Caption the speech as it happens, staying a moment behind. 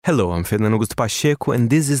Hello, I'm Fernando Augusto Pacheco, and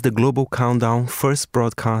this is the Global Countdown first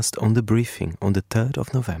broadcast on The Briefing on the 3rd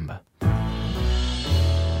of November.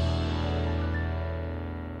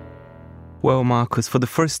 Well, Marcus, for the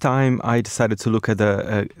first time, I decided to look at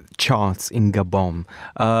the charts in Gabon.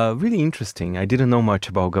 Really interesting. I didn't know much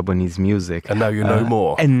about Gabonese music. And now you know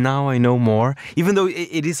more. And now I know more, even though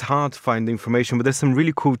it is hard to find the information, but there's some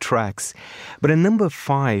really cool tracks. But at number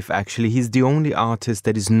 5, actually, he's the only artist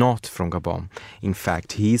that is not from Gabon. In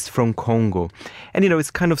fact, he's from Congo. And, it's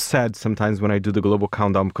kind of sad sometimes when I do the Global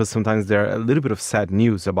Countdown, because sometimes there are a little bit of sad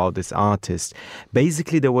news about this artist.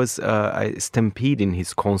 Basically, there was a stampede in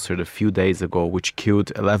his concert a few days ago, which killed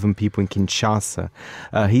 11 people in Kinshasa.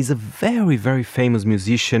 He's a very, very famous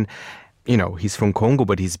musician. He's from Congo,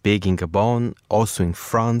 but he's big in Gabon, also in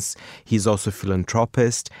France. He's also a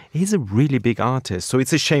philanthropist. He's a really big artist. So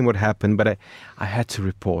it's a shame what happened, but I had to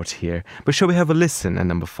report here. But shall we have a listen at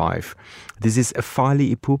number 5? This is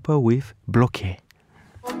Fally Ipupa with Bloqué.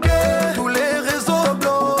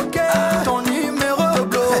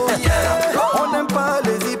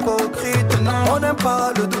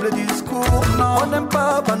 Pas le double discours, on n'aime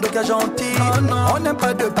pas Bandoka gentil, on n'aime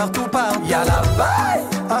pas de partout par y'a la baille.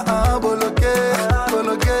 Bloqué,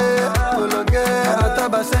 bloqué, bloqué.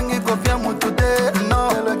 Atabasengi confia mutude, non.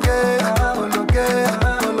 Bloqué, bloqué,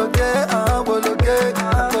 bloqué, bloqué,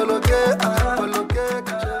 bloqué.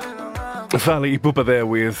 Fally Ipupa there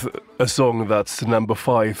with a song that's number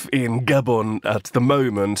 5 in Gabon at the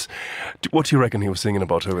moment. What do you reckon he was singing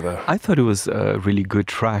about over there? I thought it was a really good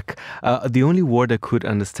track. The only word I could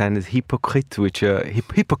understand is hypocrite, which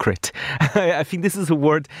hypocrite. I think this is a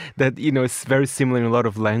word that is very similar in a lot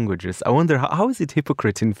of languages. I wonder how is it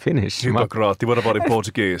hypocrite in Finnish? Hypocrate. What about in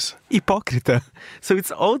Portuguese? Hypocrita. So it's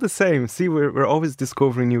all the same. See, we're always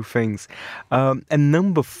discovering new things. And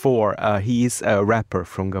number 4, he is a rapper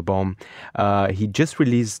from Gabon. He just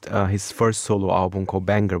released his first solo album called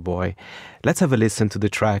Banger Boy. Let's have a listen to the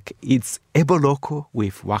track. It's Eboloko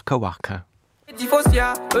with Waka Waka.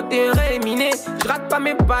 Tifosia, le terrain est miné. Je rate pas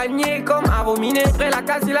mes paniers comme à vominer. Après la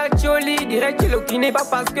casse et la choli, direct qu'il okiné. Pas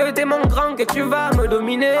parce que t'es mon grand que tu vas me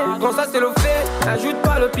dominer. Quand ça c'est le fait, n'ajoute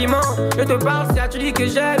pas le piment. Je te parle si tu dis que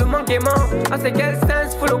j'ai le manquement. Ah c'est quel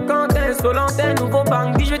sens, full au camp, insolent. Un nouveau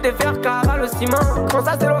bandit, je vais te faire cava le ciment. Quand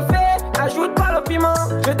ça c'est le fait, n'ajoute pas le piment.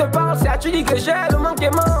 Je te parle si tu dis que j'ai le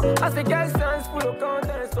manquement. Ah c'est quel sens, full au camp,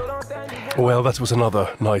 insolent. Well, that was another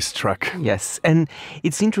nice track. Yes, and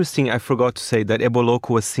it's interesting, I forgot to say that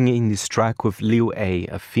Eboloko was singing this track with Lil A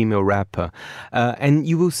female rapper. And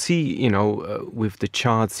you will see, with the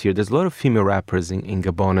charts here, there's a lot of female rappers in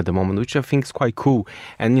Gabon at the moment, which I think is quite cool.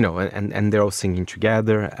 And, and they're all singing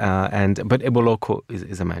together. But Eboloko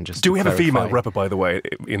is a man, just Do we have clarify. a female rapper, by the way,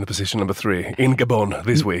 in the position number 3 in Gabon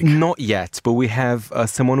this week? Not yet, but we have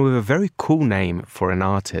someone with a very cool name for an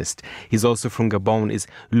artist. He's also from Gabon, is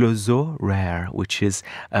Lozo Rare, which is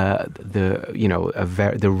the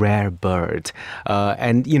rare bird.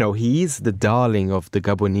 And he is the darling of the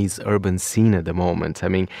Gabonese urban scene at the moment. I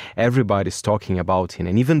mean, everybody's talking about him.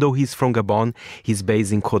 And even though he's from Gabon, he's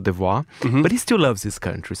based in Côte d'Ivoire, but he still loves his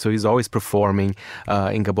country. So he's always performing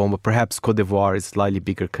in Gabon. But perhaps Côte d'Ivoire is a slightly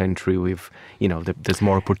bigger country with, there's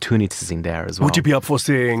more opportunities in there as well. Would you be up for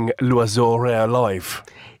seeing Loiseau Rare live?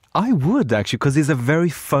 I would, actually, because it's a very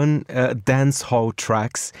fun dance hall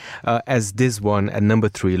tracks, as this one at number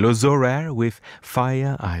 3, Loiseau Rare with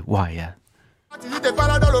Fire I Wire. Si t'es pas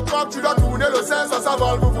là dans le pop, tu dois tourner le sein sans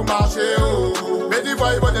savoir où vous marchez, oh. Mais dis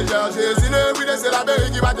moi ils vont te chercher, si le oui c'est la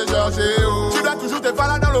berry qui va te chercher, oh. Tu dois toujours t'es pas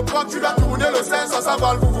là dans le pop, tu dois tourner le sein sans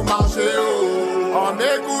savoir où vous marchez, oh. En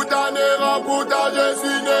m'écoutant et remportant, je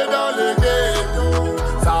suis né dans le ghetto.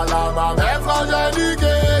 Salama, mes frangins du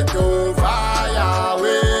ghetto. Fire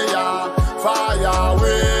away, fire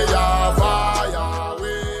away, fire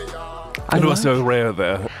away. Loiseau Rare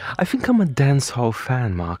there. I think I'm a dancehall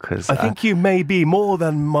fan, Marcus. I think you may be more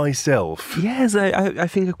than myself. Yes, I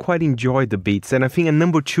think I quite enjoyed the beats. And I think at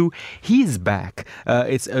number 2, he's back.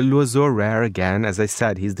 It's Loiseau Rare again. As I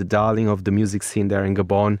said, he's the darling of the music scene there in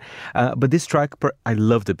Gabon. But this track, I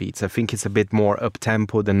love the beats. I think it's a bit more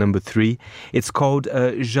up-tempo than number 3. It's called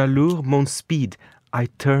J'allume mon speed. I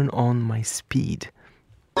turn on my speed.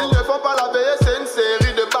 Ils ne font pas la veille, c'est une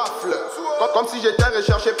série de baffles. Comme si j'étais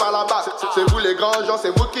recherché par la base. C'est vous les grands gens, c'est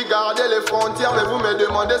vous qui gardez les frontières. Mais vous me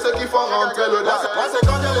demandez ce qui font rentrer le DAS. Moi c'est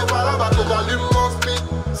quand j'ai les paroles que j'allume mon speed.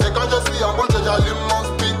 C'est quand je suis en boule que j'allume mon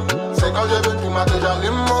speed. C'est quand je veux tout que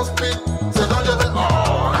j'allume mon speed. C'est quand je veux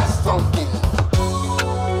reste tranquille.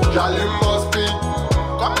 J'allume mon speed.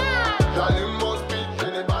 J'allume mon speed. Je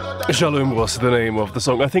n'ai pas le Shalom was the name of the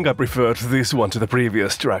song. I think I preferred this one to the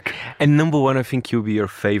previous track. And number one, I think you'll be your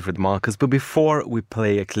favorite, Marcus. But before we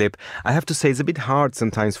play a clip, I have to say it's a bit hard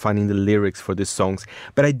sometimes finding the lyrics for these songs.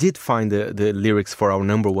 But I did find the lyrics for our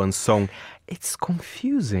number one song. It's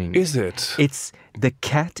confusing. Is it? It's the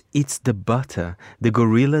cat eats the butter, the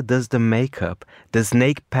gorilla does the makeup, the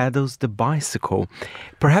snake paddles the bicycle.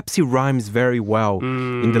 Perhaps he rhymes very well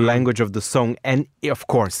in the language of the song. And of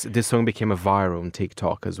course, this song became a viral on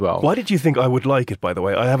TikTok as well. Why did you think I would like it, by the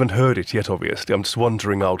way? I haven't heard it yet, obviously. I'm just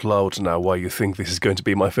wondering out loud now why you think this is going to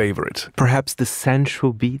be my favorite. Perhaps the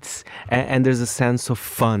sensual beats, and there's a sense of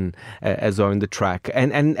fun as well in the track.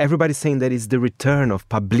 And everybody's saying that it's the return of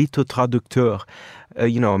Pablito Traducteur.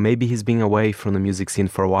 Maybe he's been away from the music scene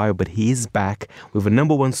for a while, but he is back with a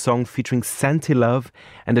number one song featuring Santi Love,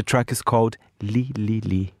 and the track is called Li Li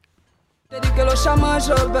Li.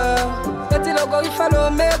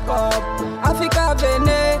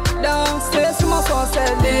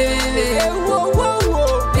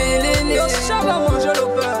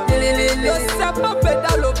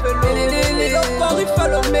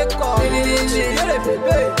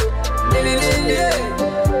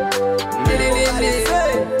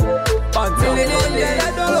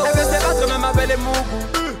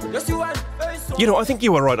 You know, I think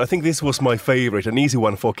you were right. I think this was my favorite, an easy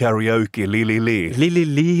one for karaoke, Li Li Li. Li Li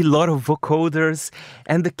Li, a lot of vocoders,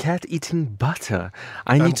 and the cat eating butter.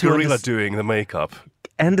 And gorilla doing the makeup.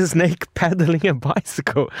 And the snake paddling a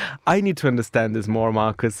bicycle. I need to understand this more,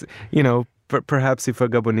 Marcus. Perhaps if a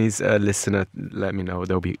Gabonese listener, let me know.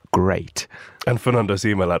 That would be great. And Fernando's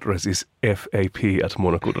email address is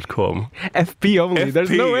fap@monaco.com. FP only, FP. There's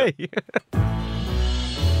no way.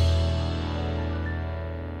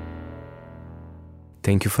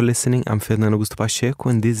 Thank you for listening. I'm Fernando Augusto Pacheco,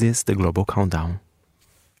 and this is The Global Countdown.